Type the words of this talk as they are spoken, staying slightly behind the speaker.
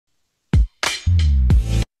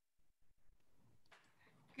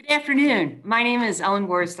Afternoon. My name is Ellen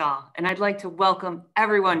Worsdahl, and I'd like to welcome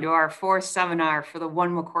everyone to our fourth seminar for the One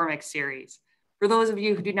McCormick series. For those of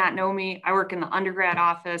you who do not know me, I work in the undergrad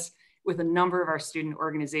office with a number of our student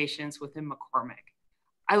organizations within McCormick.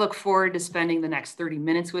 I look forward to spending the next 30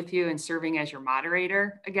 minutes with you and serving as your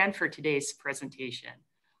moderator again for today's presentation.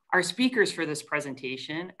 Our speakers for this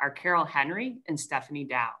presentation are Caryl Henry and Stephanie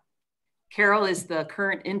Diao. Caryl is the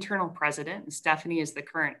current internal president, and Stephanie is the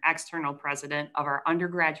current external president of our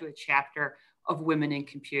undergraduate chapter of Women in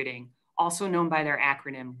Computing, also known by their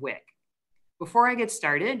acronym WIC. Before I get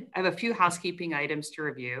started, I have a few housekeeping items to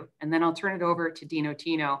review, and then I'll turn it over to Dino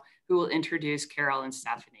Tino, who will introduce Caryl and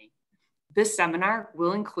Stephanie. This seminar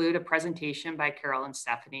will include a presentation by Caryl and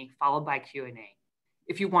Stephanie, followed by Q&A.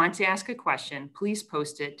 If you want to ask a question, please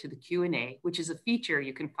post it to the Q&A, which is a feature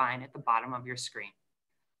you can find at the bottom of your screen.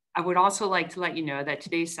 I would also like to let you know that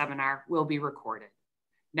today's seminar will be recorded.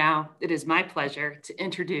 Now, it is my pleasure to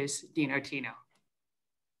introduce Dino Tino.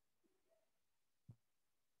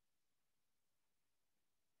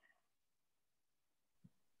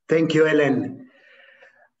 Thank you, Ellen.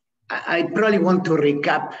 I probably want to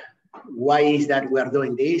recap why is that we are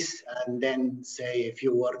doing this, and then say a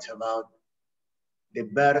few words about the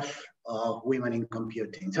birth of women in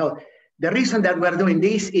computing. So the reason that we're doing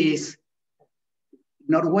this is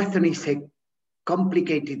Northwestern is a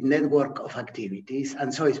complicated network of activities,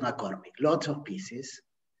 and so is McCormick, lots of pieces.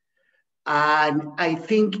 And I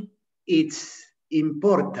think it's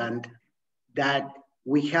important that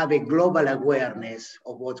we have a global awareness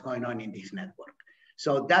of what's going on in this network.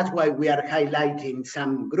 So that's why we are highlighting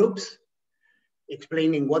some groups,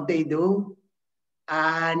 explaining what they do,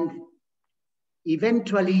 and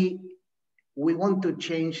eventually we want to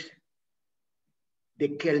change the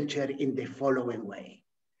culture in the following way.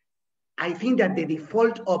 I think that the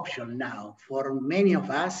default option now for many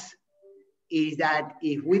of us is that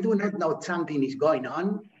if we do not know something is going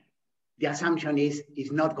on, the assumption is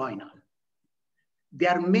it's not going on.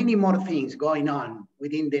 There are many more things going on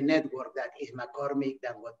within the network that is McCormick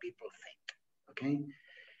than what people think, okay?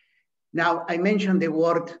 Now, I mentioned the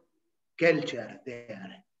word culture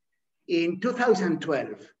there. In 2012,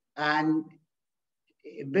 and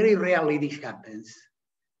very rarely this happens,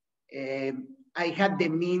 I had the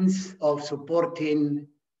means of supporting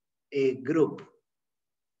a group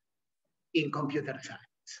in computer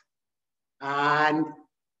science. And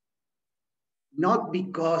not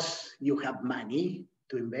because you have money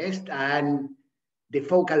to invest, and the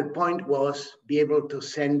focal point was be able to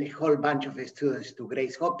send a whole bunch of students to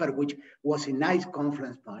Grace Hopper, which was a nice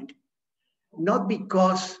conference point. Not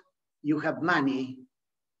because you have money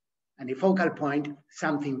and the focal point,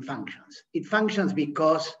 something functions. It functions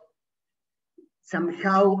because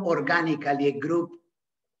somehow organically a group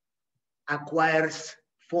acquires,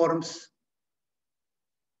 forms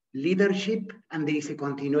leadership, and there is a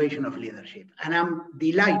continuation of leadership. And I'm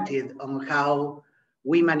delighted on how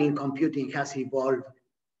Women in Computing has evolved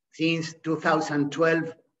since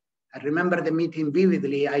 2012. I remember the meeting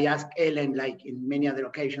vividly. I asked Ellen, like in many other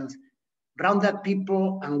occasions, round up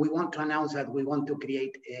people, and we want to announce that we want to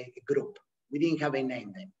create a group. We didn't have a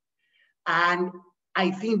name then. And I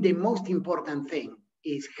think the most important thing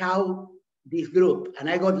is how this group, and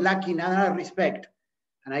I got lucky in another respect,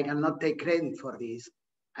 and I cannot take credit for this,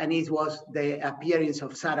 and it was the appearance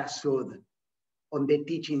of Sarah Sood on the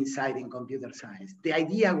teaching side in computer science. The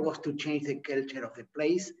idea was to change the culture of the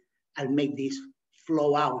place and make this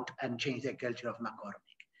flow out and change the culture of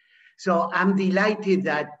McCormick. So I'm delighted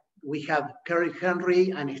that we have Caryl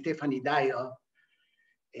Henry and Stephanie Diao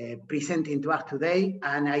presenting to us today.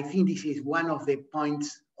 And I think this is one of the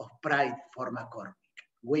points of pride for McCormick,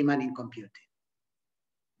 Women in Computing.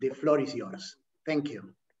 The floor is yours. Thank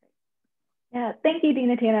you. Yeah, thank you,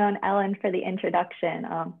 Dino Tino and Ellen, for the introduction.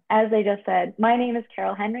 As they just said, my name is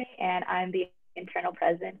Caryl Henry, and I'm the internal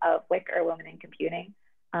president of WIC, or Women in Computing.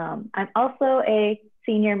 I'm also a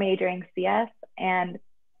senior majoring CS, and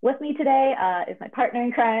with me today is my partner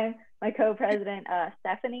in crime, my co-president,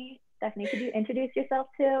 Stephanie. Stephanie, could you introduce yourself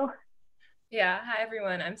too? Yeah, hi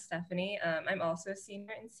everyone, I'm Stephanie. I'm also a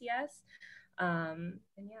senior in CS. And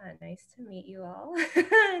yeah, nice to meet you all.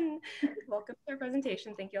 And welcome to our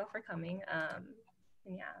presentation. Thank you all for coming. And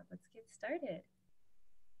yeah, let's get started.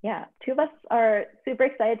 Yeah, two of us are super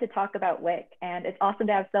excited to talk about WIC, and it's awesome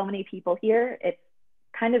to have so many people here. It's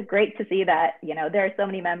kind of great to see that, you know, there are so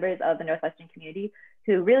many members of the Northwestern community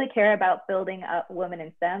who really care about building up women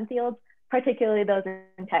in STEM fields, particularly those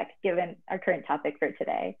in tech, given our current topic for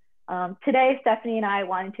today. Today, Stephanie and I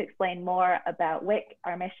wanted to explain more about WIC,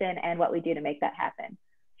 our mission, and what we do to make that happen.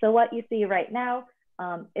 So what you see right now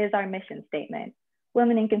is our mission statement.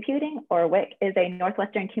 Women in Computing, or WIC, is a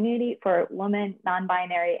Northwestern community for women,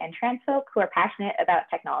 non-binary, and trans folk who are passionate about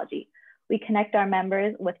technology. We connect our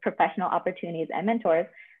members with professional opportunities and mentors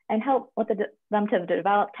and help them to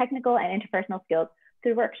develop technical and interpersonal skills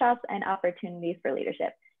through workshops and opportunities for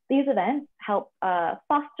leadership. These events help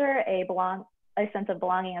foster a sense of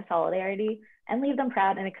belonging and solidarity and leave them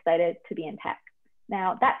proud and excited to be in tech.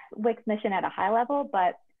 Now, that's WIC's mission at a high level,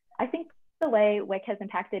 but I think the way WIC has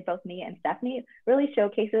impacted both me and Stephanie really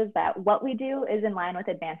showcases that what we do is in line with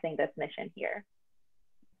advancing this mission here.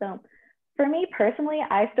 So for me personally,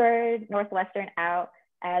 I started Northwestern out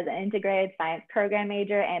as an integrated science program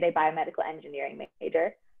major and a biomedical engineering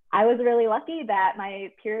major. I was really lucky that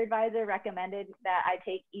my peer advisor recommended that I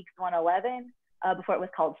take EECS 111 before it was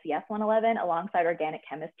called CS 111 alongside organic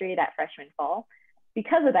chemistry that freshman fall.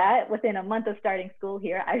 Because of that, within a month of starting school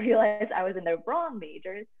here, I realized I was in the wrong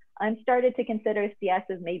majors and started to consider CS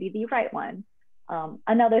as maybe the right one.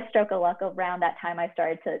 Another stroke of luck around that time I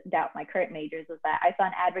started to doubt my current majors was that I saw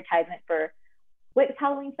an advertisement for WIC's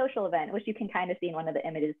Halloween social event, which you can kind of see in one of the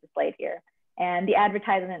images displayed here. And the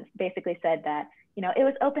advertisement basically said that, you know, it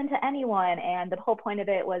was open to anyone, and the whole point of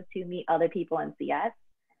it was to meet other people in CS.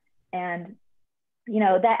 And, you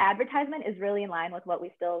know, that advertisement is really in line with what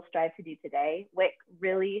we still strive to do today. WIC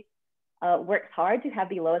really works hard to have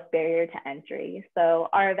the lowest barrier to entry. So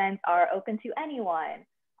our events are open to anyone.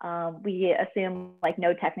 We assume like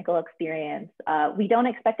no technical experience. We don't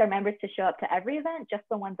expect our members to show up to every event, just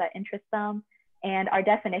the ones that interest them. And our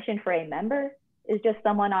definition for a member is just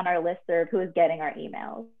someone on our listserv who is getting our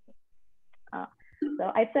emails.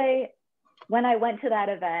 So I'd say when I went to that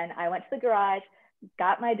event, I went to the garage,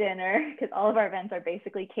 got my dinner, because all of our events are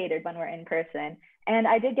basically catered when we're in person. And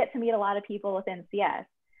I did get to meet a lot of people within CS.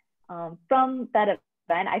 From that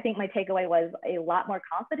event, I think my takeaway was a lot more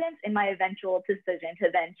confidence in my eventual decision to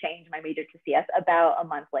then change my major to CS about a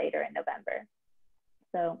month later in November.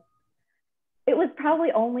 So it was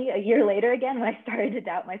probably only a year later again when I started to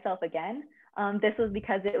doubt myself again. This was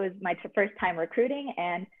because it was my first time recruiting,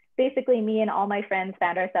 and basically me and all my friends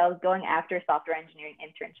found ourselves going after software engineering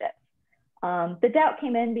internships. The doubt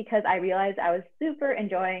came in because I realized I was super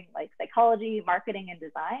enjoying like psychology, marketing, and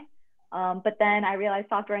design. But then I realized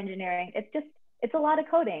software engineering, it's a lot of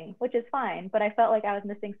coding, which is fine, but I felt like I was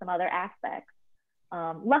missing some other aspects.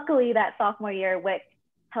 Luckily, that sophomore year, WIC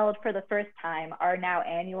held for the first time our now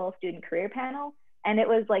annual student career panel. And it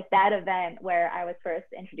was like that event where I was first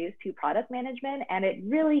introduced to product management, and it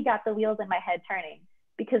really got the wheels in my head turning,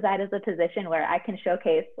 because that is a position where I can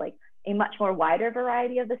showcase like a much more wider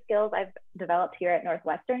variety of the skills I've developed here at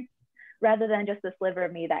Northwestern, rather than just a sliver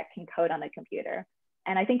of me that can code on a computer.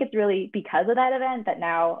 And I think it's really because of that event that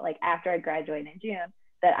now, like after I graduate in June,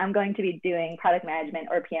 that I'm going to be doing product management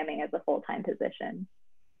or PMing as a full-time position.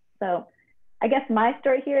 So I guess my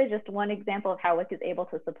story here is just one example of how WIC is able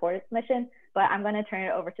to support its mission, but I'm going to turn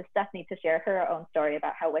it over to Stephanie to share her own story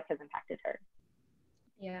about how WIC has impacted her.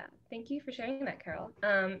 Yeah, thank you for sharing that, Caryl.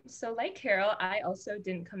 So like Caryl, I also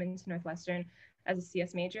didn't come into Northwestern as a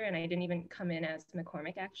CS major, and I didn't even come in as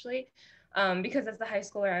McCormick actually. Because as the high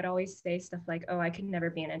schooler, I'd always say stuff like, oh, I could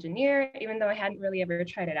never be an engineer, even though I hadn't really ever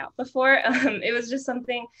tried it out before. It was just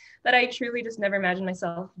something that I truly just never imagined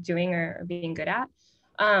myself doing or being good at.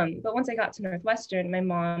 But once I got to Northwestern, my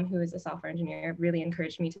mom, who is a software engineer, really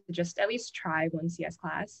encouraged me to just at least try one CS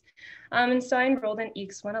class. And so I enrolled in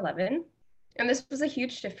EECS 111. And this was a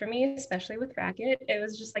huge shift for me, especially with Racket. It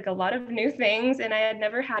was just like a lot of new things, and I had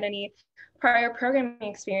never had any prior programming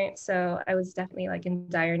experience. So I was definitely like in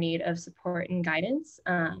dire need of support and guidance.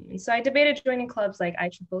 And so I debated joining clubs like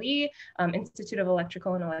IEEE, Institute of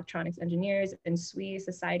Electrical and Electronics Engineers, and SWE,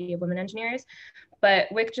 Society of Women Engineers.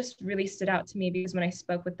 But WIC just really stood out to me because when I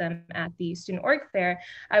spoke with them at the student org fair,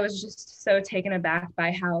 I was just so taken aback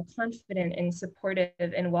by how confident and supportive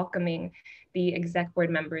and welcoming the exec board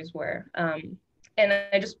members were. And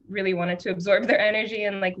I just really wanted to absorb their energy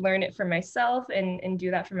and like learn it for myself and do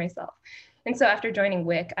that for myself. And so after joining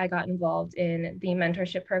WIC, I got involved in the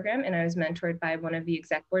mentorship program, and I was mentored by one of the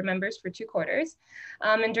exec board members for 2 quarters.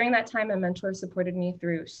 And during that time, my mentor supported me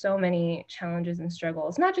through so many challenges and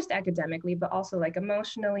struggles, not just academically, but also like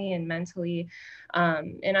emotionally and mentally.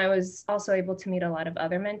 And I was also able to meet a lot of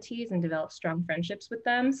other mentees and develop strong friendships with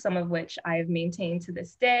them, some of which I've maintained to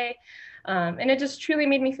this day. And it just truly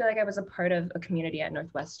made me feel like I was a part of a community at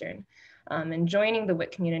Northwestern. And joining the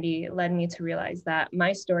WIC community led me to realize that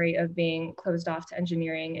my story of being closed off to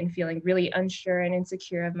engineering and feeling really unsure and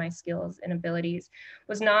insecure of my skills and abilities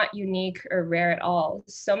was not unique or rare at all.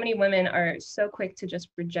 So many women are so quick to just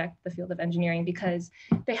reject the field of engineering because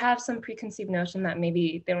they have some preconceived notion that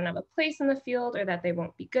maybe they don't have a place in the field or that they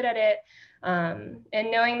won't be good at it. And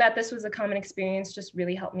knowing that this was a common experience just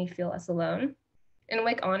really helped me feel less alone. And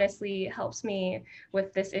WIC honestly helps me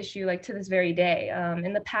with this issue, like to this very day.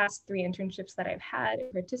 In the past 3 internships that I've had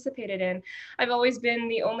and participated in, I've always been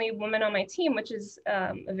the only woman on my team, which is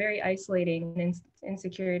a very isolating and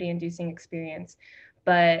insecurity inducing experience.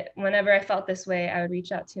 But whenever I felt this way, I would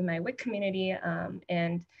reach out to my WIC community,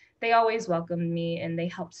 and they always welcomed me and they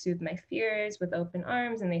helped soothe my fears with open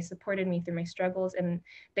arms, and they supported me through my struggles, and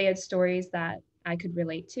they had stories that I could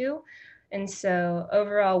relate to. And so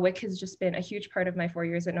overall, WIC has just been a huge part of my 4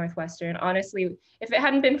 years at Northwestern. Honestly, if it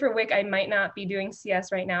hadn't been for WIC, I might not be doing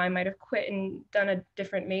CS right now. I might have quit and done a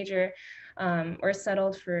different major, or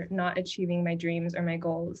settled for not achieving my dreams or my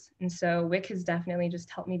goals. And so WIC has definitely just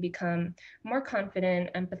helped me become a more confident,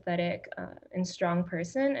 empathetic, and strong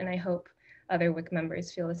person. And I hope other WIC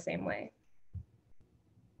members feel the same way.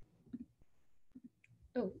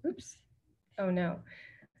 Oh, oops. Oh no.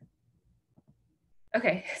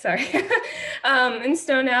 Okay, sorry. And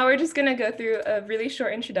so now we're just gonna go through a really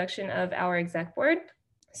short introduction of our exec board.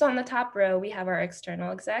 So on the top row, we have our external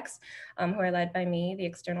execs, who are led by me, the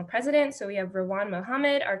external president. So we have Rawan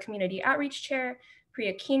Mohammed, our community outreach chair,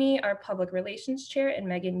 Priya Kini, our public relations chair, and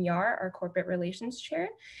Megan Yar, our corporate relations chair.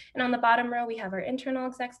 And on the bottom row, we have our internal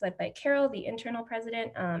execs led by Caryl, the internal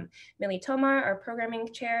president, Millie Tomar, our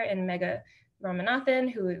programming chair, and Mega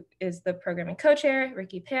Ramanathan, who is the programming co-chair,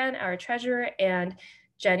 Ricky Pan, our treasurer, and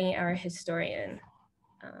Jenny, our historian.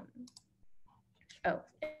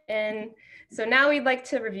 And so now we'd like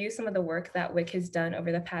to review some of the work that WIC has done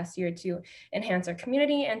over the past year to enhance our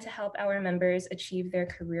community and to help our members achieve their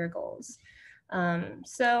career goals.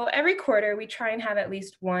 So every quarter, we try and have at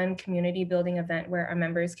least one community building event where our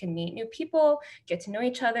members can meet new people, get to know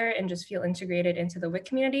each other, and just feel integrated into the WIC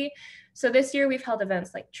community. So this year, we've held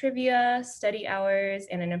events like trivia, study hours,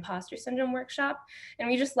 and an imposter syndrome workshop. And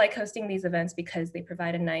we just like hosting these events because they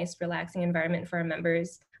provide a nice, relaxing environment for our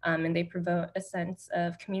members, and they promote a sense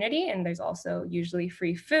of community. And there's also usually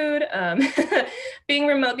free food. Being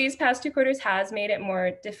remote these past 2 quarters has made it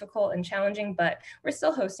more difficult and challenging, but we're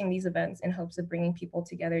still hosting these events in hopes of bringing people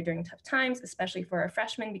together during tough times, especially for our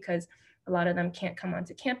freshmen, because a lot of them can't come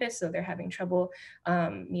onto campus, so they're having trouble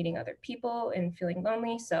meeting other people and feeling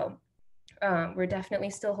lonely. So we're definitely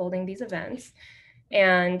still holding these events.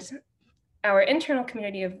 And our internal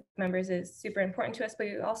community of members is super important to us, but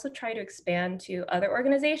we also try to expand to other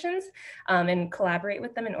organizations and collaborate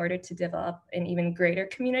with them in order to develop an even greater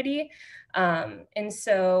community. And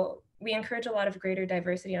so we encourage a lot of greater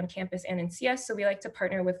diversity on campus and in CS. So we like to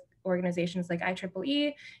partner with organizations like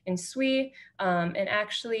IEEE and SWE. And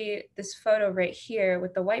actually this photo right here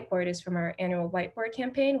with the whiteboard is from our annual whiteboard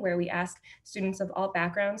campaign, where we ask students of all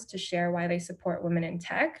backgrounds to share why they support women in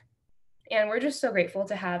tech. And we're just so grateful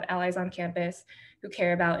to have allies on campus who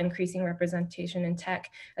care about increasing representation in tech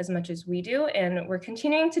as much as we do. And we're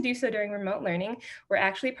continuing to do so during remote learning. We're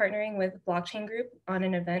actually partnering with Blockchain Group on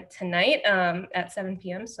an event tonight at 7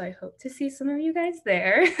 p.m. So I hope to see some of you guys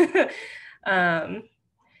there.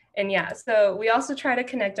 And yeah, so we also try to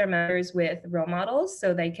connect our members with role models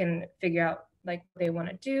so they can figure out like what they want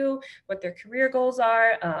to do, what their career goals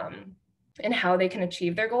are, and how they can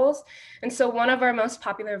achieve their goals. And so one of our most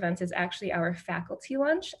popular events is actually our faculty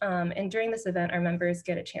lunch. And during this event, our members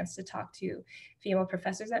get a chance to talk to female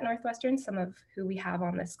professors at Northwestern, some of who we have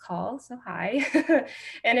on this call, so hi.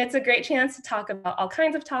 And it's a great chance to talk about all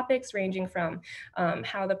kinds of topics ranging from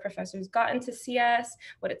how the professors got into CS,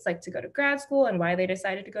 what it's like to go to grad school and why they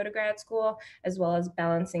decided to go to grad school, as well as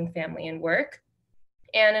balancing family and work.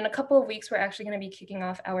 And in a couple of weeks, we're actually going to be kicking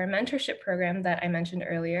off our mentorship program that I mentioned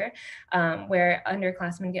earlier, where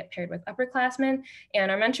underclassmen get paired with upperclassmen.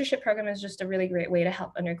 And our mentorship program is just a really great way to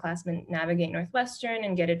help underclassmen navigate Northwestern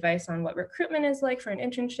and get advice on what recruitment is like for an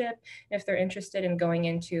internship, if they're interested in going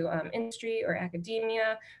into industry or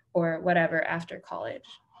academia or whatever after college.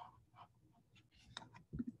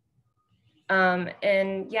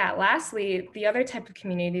 And yeah, lastly, the other type of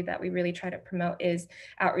community that we really try to promote is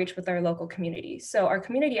outreach with our local community. So our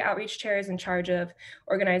community outreach chair is in charge of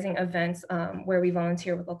organizing events where we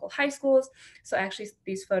volunteer with local high schools. So actually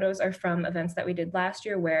these photos are from events that we did last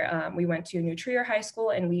year where we went to New Trier High School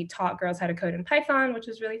and we taught girls how to code in Python, which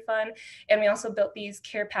was really fun. And we also built these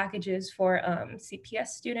care packages for CPS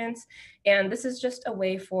students. And this is just a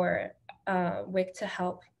way for WIC to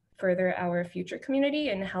help further our future community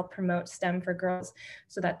and help promote STEM for girls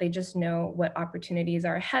so that they just know what opportunities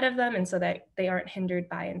are ahead of them and so that they aren't hindered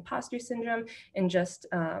by imposter syndrome and just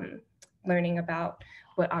learning about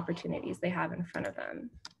what opportunities they have in front of them.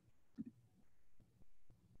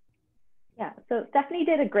 Yeah, so Stephanie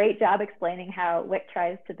did a great job explaining how WIC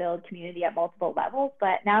tries to build community at multiple levels,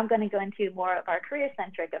 but now I'm going to go into more of our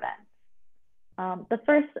career-centric events. The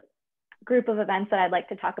first group of events that I'd like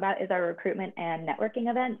to talk about is our recruitment and networking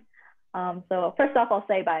events. So first off, I'll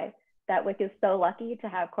say that WIC is so lucky to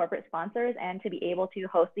have corporate sponsors and to be able to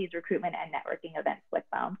host these recruitment and networking events with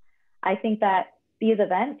them. I think that these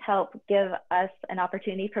events help give us an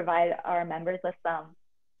opportunity to provide our members with some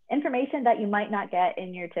information that you might not get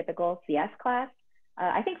in your typical CS class.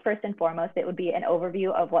 I think first and foremost, it would be an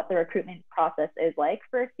overview of what the recruitment process is like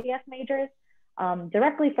for CS majors,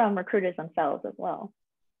 directly from recruiters themselves as well.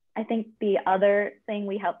 I think the other thing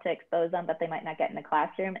we help to expose them, but they might not get in the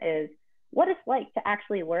classroom, is what it's like to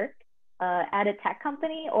actually work at a tech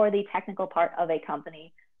company or the technical part of a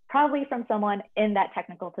company, probably from someone in that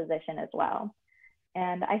technical position as well.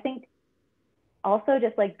 And I think also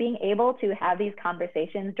just like being able to have these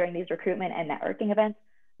conversations during these recruitment and networking events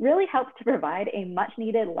really helps to provide a much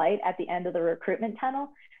needed light at the end of the recruitment tunnel,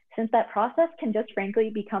 since that process can just frankly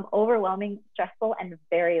become overwhelming, stressful, and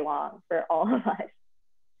very long for all of us.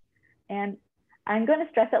 And I'm going to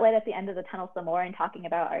stress that light at the end of the tunnel some more in talking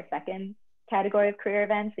about our second category of career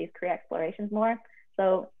events, these career explorations more.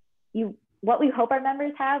 So what we hope our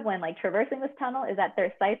members have when like traversing this tunnel is that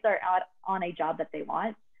their sights are out on a job that they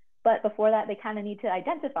want. But before that, they kind of need to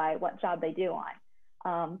identify what job they do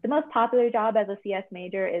want. The most popular job as a CS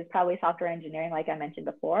major is probably software engineering, like I mentioned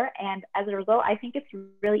before. And as a result, I think it's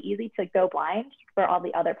really easy to go blind for all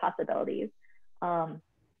the other possibilities.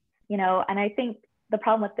 You know, and I think the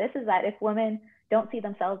problem with this is that if women don't see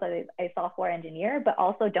themselves as a software engineer, but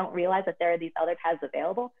also don't realize that there are these other paths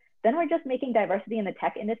available, then we're just making diversity in the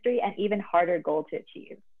tech industry an even harder goal to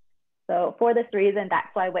achieve. So for this reason, that's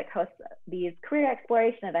why WIC hosts these career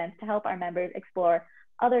exploration events to help our members explore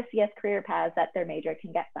other CS career paths that their major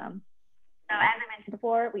can get them. So as I mentioned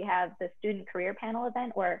before, we have the student career panel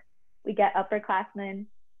event where we get upperclassmen.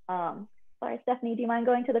 Sorry, Stephanie, do you mind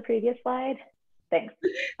going to the previous slide? Thanks.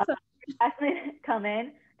 Upperclassmen come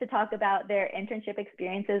in to talk about their internship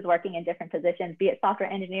experiences working in different positions, be it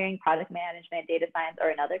software engineering, product management, data science, or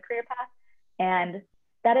another career path. And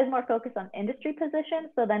that is more focused on industry positions.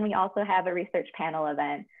 So then we also have a research panel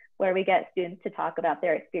event where we get students to talk about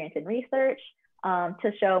their experience in research,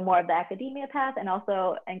 to show more of the academia path, and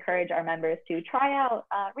also encourage our members to try out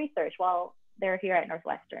research while they're here at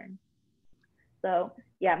Northwestern. So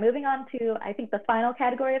yeah, moving on to, I think, the final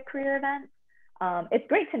category of career events. It's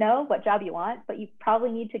great to know what job you want, but you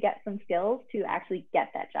probably need to get some skills to actually get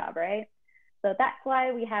that job, right? So that's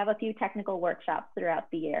why we have a few technical workshops throughout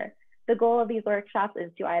the year. The goal of these workshops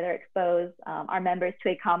is to either expose our members to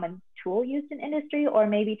a common tool used in industry, or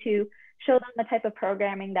maybe to show them the type of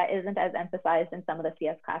programming that isn't as emphasized in some of the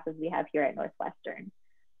CS classes we have here at Northwestern.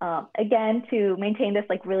 Again, to maintain this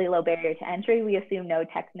like really low barrier to entry, we assume no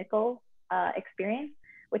technical experience,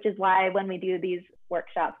 which is why when we do these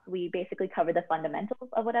workshops, we basically cover the fundamentals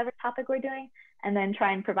of whatever topic we're doing, and then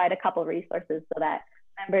try and provide a couple resources so that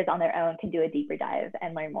members on their own can do a deeper dive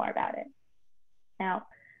and learn more about it. Now,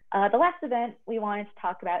 the last event we wanted to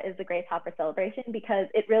talk about is the Grace Hopper Celebration, because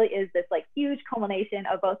it really is this like huge culmination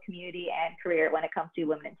of both community and career when it comes to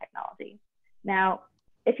women in technology. Now,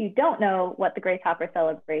 if you don't know what the Grace Hopper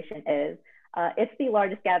Celebration is, it's the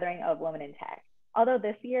largest gathering of women in tech. Although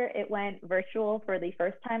this year it went virtual for the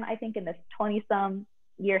first time, I think in this 20-some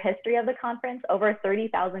year history of the conference, over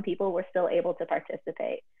 30,000 people were still able to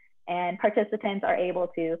participate. And participants are able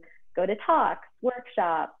to go to talks,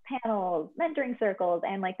 workshops, panels, mentoring circles,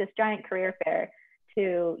 and like this giant career fair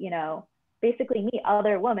to, you know, basically meet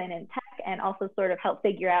other women in tech and also sort of help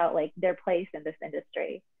figure out like their place in this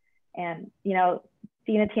industry. And, you know,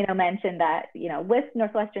 Dina Tino mentioned that, you know, with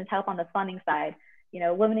Northwestern's help on the funding side, you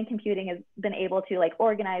know, Women in Computing has been able to like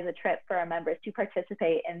organize a trip for our members to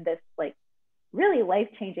participate in this like really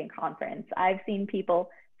life-changing conference. I've seen people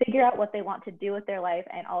figure out what they want to do with their life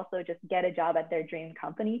and also just get a job at their dream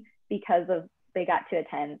company because of they got to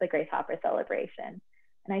attend the Grace Hopper Celebration.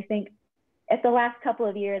 And I think if the last couple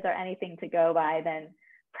of years are anything to go by, then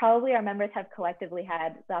probably our members have collectively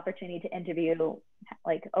had the opportunity to interview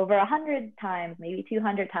like over 100 times, maybe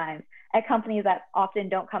 200 times at companies that often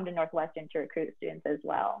don't come to Northwestern to recruit students as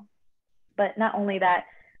well. But not only that,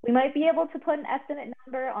 we might be able to put an estimate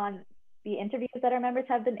number on the interviews that our members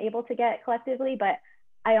have been able to get collectively, but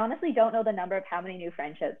I honestly don't know the number of how many new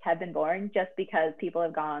friendships have been born just because people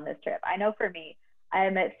have gone on this trip. I know for me, I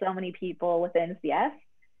met so many people within CS,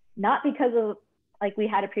 not because of like we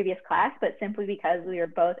had a previous class, but simply because we were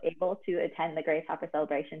both able to attend the Grace Hopper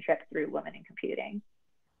celebration trip through Women in Computing.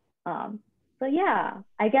 So yeah,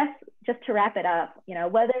 I guess just to wrap it up, you know,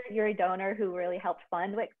 whether you're a donor who really helped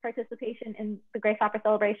fund WIC's participation in the Grace Hopper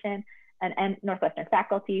celebration, and Northwestern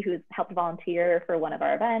faculty who's helped volunteer for one of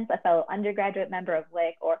our events, a fellow undergraduate member of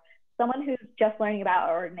WIC, or someone who's just learning about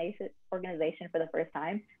our organization for the first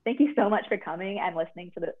time, thank you so much for coming and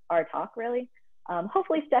listening to our talk, really.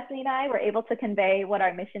 Hopefully Stephanie and I were able to convey what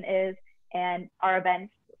our mission is and our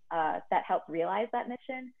events that help realize that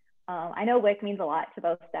mission. I know WIC means a lot to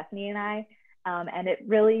both Stephanie and I, and it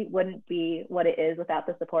really wouldn't be what it is without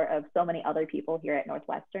the support of so many other people here at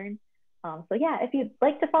Northwestern. So yeah, if you'd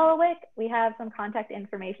like to follow WIC, we have some contact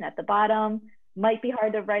information at the bottom. Might be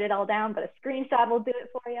hard to write it all down, but a screenshot will do it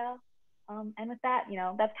for you. And with that, you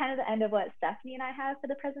know, that's kind of the end of what Stephanie and I have for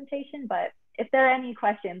the presentation, but if there are any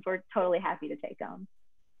questions, we're totally happy to take them.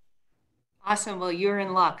 Awesome. Well, you're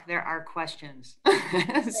in luck. There are questions.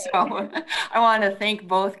 So I want to thank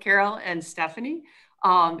both Caryl and Stephanie.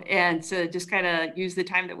 And to just kind of use the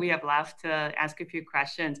time that we have left to ask a few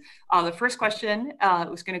questions. The first question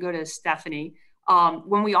was going to go to Stephanie.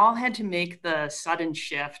 When we all had to make the sudden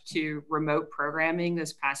shift to remote programming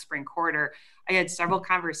this past spring quarter, I had several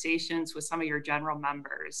conversations with some of your general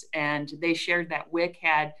members, and they shared that WIC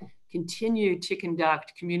had continued to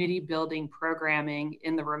conduct community building programming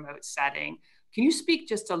in the remote setting. Can you speak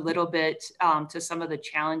just a little bit to some of the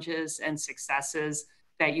challenges and successes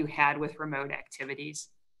that you had with remote activities?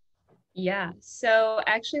 Yeah, so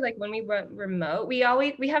actually, like when we went remote, we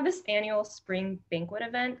have this annual spring banquet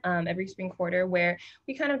event every spring quarter where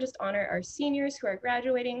we kind of just honor our seniors who are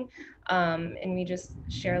graduating, and we just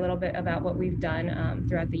share a little bit about what we've done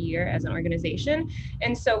throughout the year as an organization.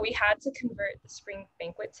 And so we had to convert the spring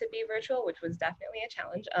banquet to be virtual, which was definitely a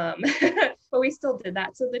challenge, but we still did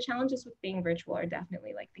that. So the challenges with being virtual are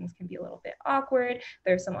definitely like things can be a little bit awkward.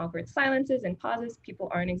 There's some awkward silences and pauses. People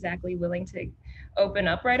aren't exactly willing to open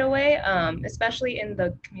up right away. Especially in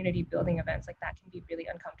the community building events, like that can be really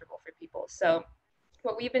uncomfortable for people. So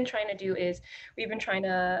what we've been trying to do is we've been trying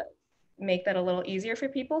to make that a little easier for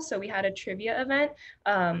people. So we had a trivia event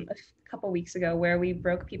a couple weeks ago where we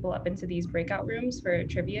broke people up into these breakout rooms for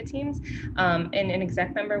trivia teams. And an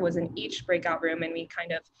exec member was in each breakout room, and we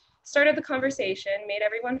kind of started the conversation, made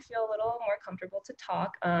everyone feel a little more comfortable to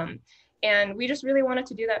talk. And we just really wanted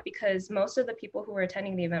to do that because most of the people who were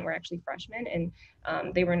attending the event were actually freshmen,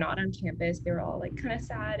 and they were not on campus. They were all like kind of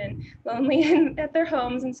sad and lonely at their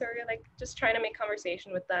homes. And so we were like just trying to make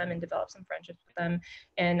conversation with them and develop some friendships with them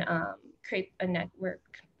and create a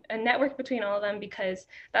network between all of them, because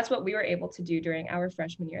that's what we were able to do during our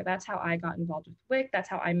freshman year. That's how I got involved with WIC. That's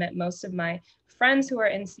how I met most of my friends who are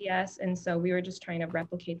in CS. And so we were just trying to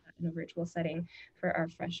replicate that in a virtual setting for our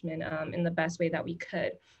freshmen in the best way that we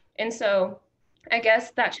could. And so I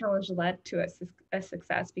guess that challenge led to a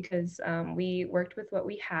success because we worked with what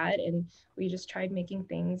we had, and we just tried making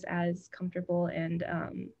things as comfortable and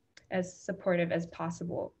as supportive as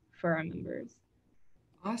possible for our members.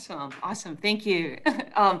 Awesome. Awesome. Thank you.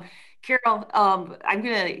 Caryl, I'm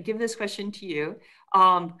going to give this question to you.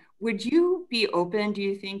 Would you be open, do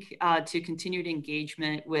you think, to continued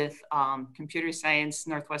engagement with computer science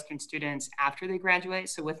Northwestern students after they graduate,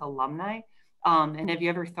 so with alumni? And have you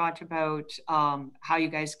ever thought about how you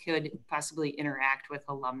guys could possibly interact with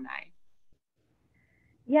alumni?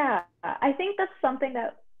 Yeah, I think that's something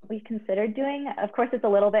that we considered doing. Of course, it's a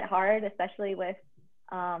little bit hard, especially with,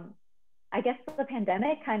 I guess, the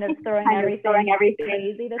pandemic kind of throwing everything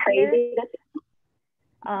crazy this year.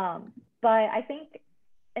 But I think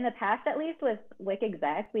in the past, at least with WIC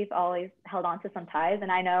exec, we've always held on to some ties.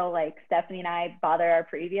 And I know like Stephanie and I bother our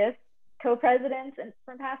previous co-presidents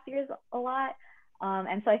from past years a lot.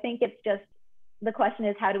 And so I think it's just, the question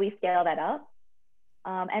is, how do we scale that up?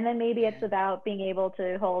 And then maybe it's about being able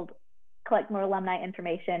to collect more alumni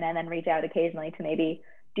information and then reach out occasionally to maybe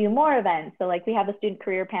do more events. So like we have a student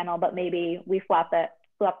career panel, but maybe we swap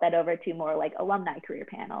that over to more like alumni career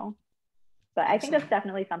panel. But I think that's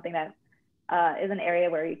definitely something that is an area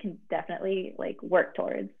where you can definitely like work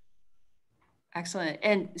towards. Excellent.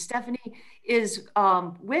 And Stephanie, is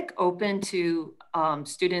WIC open to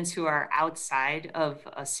students who are outside of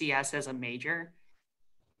a CS as a major?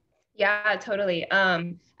 Yeah, totally.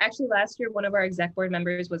 Actually, last year, one of our exec board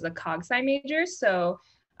members was a cog-sci major. So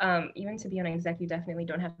even to be an exec, you definitely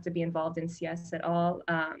don't have to be involved in CS at all.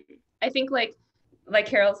 I think like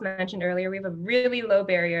Caryl's mentioned earlier, we have a really low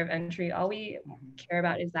barrier of entry. All we care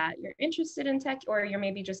about is that you're interested in tech, or you're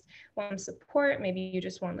maybe just want support. Maybe you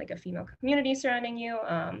just want like a female community surrounding you.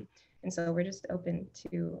 And so we're just open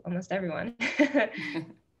to almost everyone.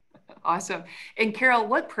 Awesome. And Caryl,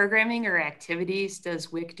 what programming or activities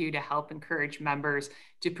does WIC do to help encourage members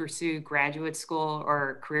to pursue graduate school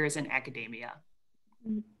or careers in academia?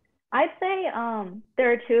 I'd say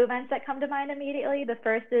there are two events that come to mind immediately. The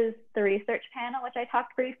first is the research panel, which I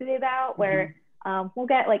talked briefly about, where we'll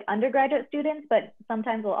get like undergraduate students, but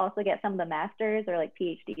sometimes we'll also get some of the master's or like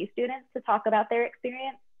PhD students to talk about their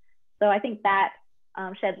experience. So I think that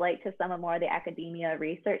sheds light to some of more of the academia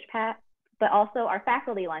research path, but also our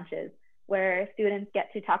faculty lunches, where students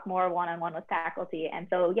get to talk more one-on-one with faculty. And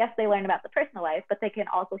so yes, they learn about the personal life, but they can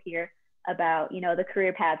also hear about, you know, the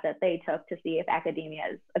career paths that they took to see if academia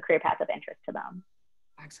is a career path of interest to them.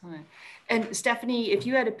 Excellent. And Stephanie, if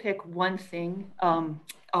you had to pick one thing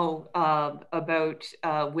about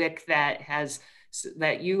WIC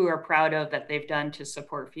that you are proud of that they've done to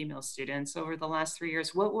support female students over the last 3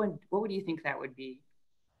 years, what would you think that would be?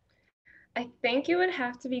 I think it would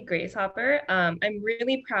have to be Grace Hopper. I'm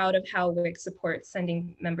really proud of how WIC supports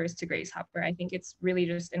sending members to Grace Hopper. I think it's really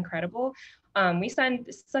just incredible. We send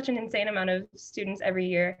such an insane amount of students every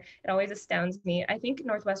year. It always astounds me. I think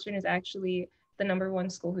Northwestern is actually the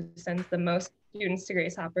 #1 school who sends the most students to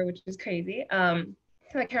Grace Hopper, which is crazy.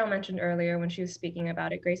 Like Caryl mentioned earlier when she was speaking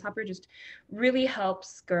about it, Grace Hopper just really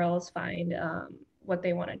helps girls find what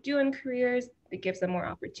they want to do in careers. It gives them more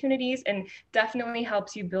opportunities and definitely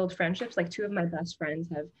helps you build friendships. Like 2 of my best friends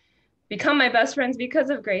have become my best friends because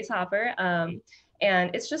of Grace Hopper.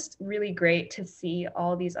 And it's just really great to see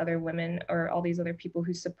all these other women or all these other people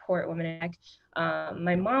who support women in ag.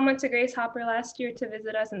 My mom went to Grace Hopper last year to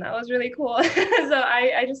visit us, and that was really cool. So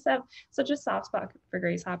I just have such a soft spot for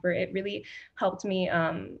Grace Hopper. It really helped me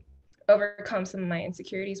overcome some of my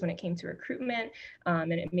insecurities when it came to recruitment,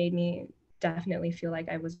 and it made me definitely feel like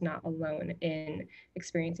I was not alone in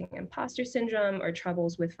experiencing imposter syndrome or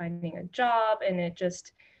troubles with finding a job, and it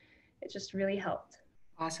just really helped.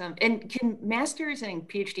 Awesome. And can masters and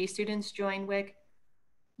PhD students join WIC?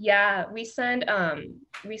 Yeah, we send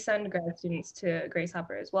grad students to Grace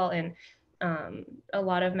Hopper as well, and a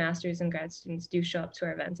lot of masters and grad students do show up to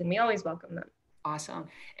our events, and we always welcome them. Awesome.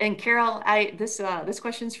 And Caryl, this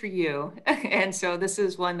question's for you, and so this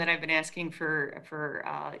is one that I've been asking for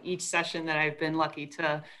each session that I've been lucky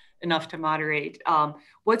enough to moderate.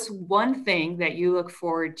 What's one thing that you look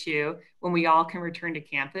forward to when we all can return to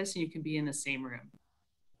campus and you can be in the same room?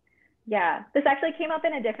 Yeah, this actually came up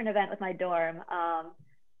in a different event with my dorm,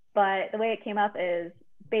 but the way it came up is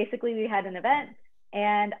basically we had an event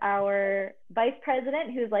and our vice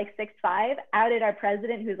president, who's like 6'5", outed our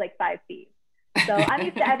president, who's like 5 feet. So I'm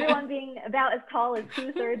used to everyone being about as tall as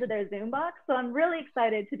 2/3 of their Zoom box. So I'm really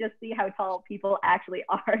excited to just see how tall people actually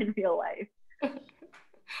are in real life.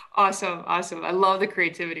 Awesome. Awesome. I love the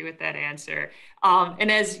creativity with that answer. And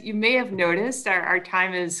as you may have noticed, our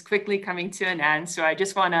time is quickly coming to an end. So I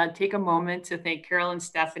just want to take a moment to thank Caryl and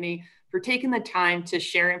Stephanie for taking the time to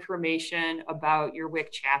share information about your WIC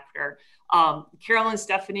chapter. Caryl and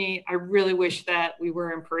Stephanie, I really wish that we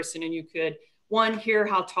were in person and you could, one, hear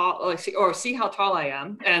how tall, or see how tall I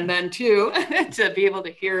am, and then 2, to be able to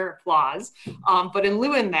hear applause. But in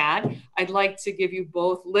lieu of that, I'd like to give you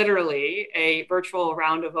both literally a virtual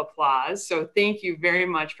round of applause. So thank you very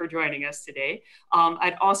much for joining us today.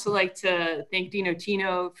 I'd also like to thank Dean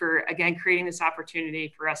Otino for, again, creating this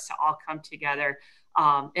opportunity for us to all come together,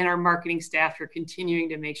 and our marketing staff for continuing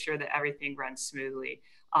to make sure that everything runs smoothly.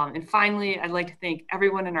 And finally, I'd like to thank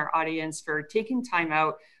everyone in our audience for taking time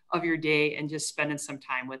out of your day and just spending some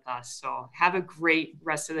time with us. So have a great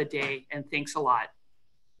rest of the day, and thanks a lot.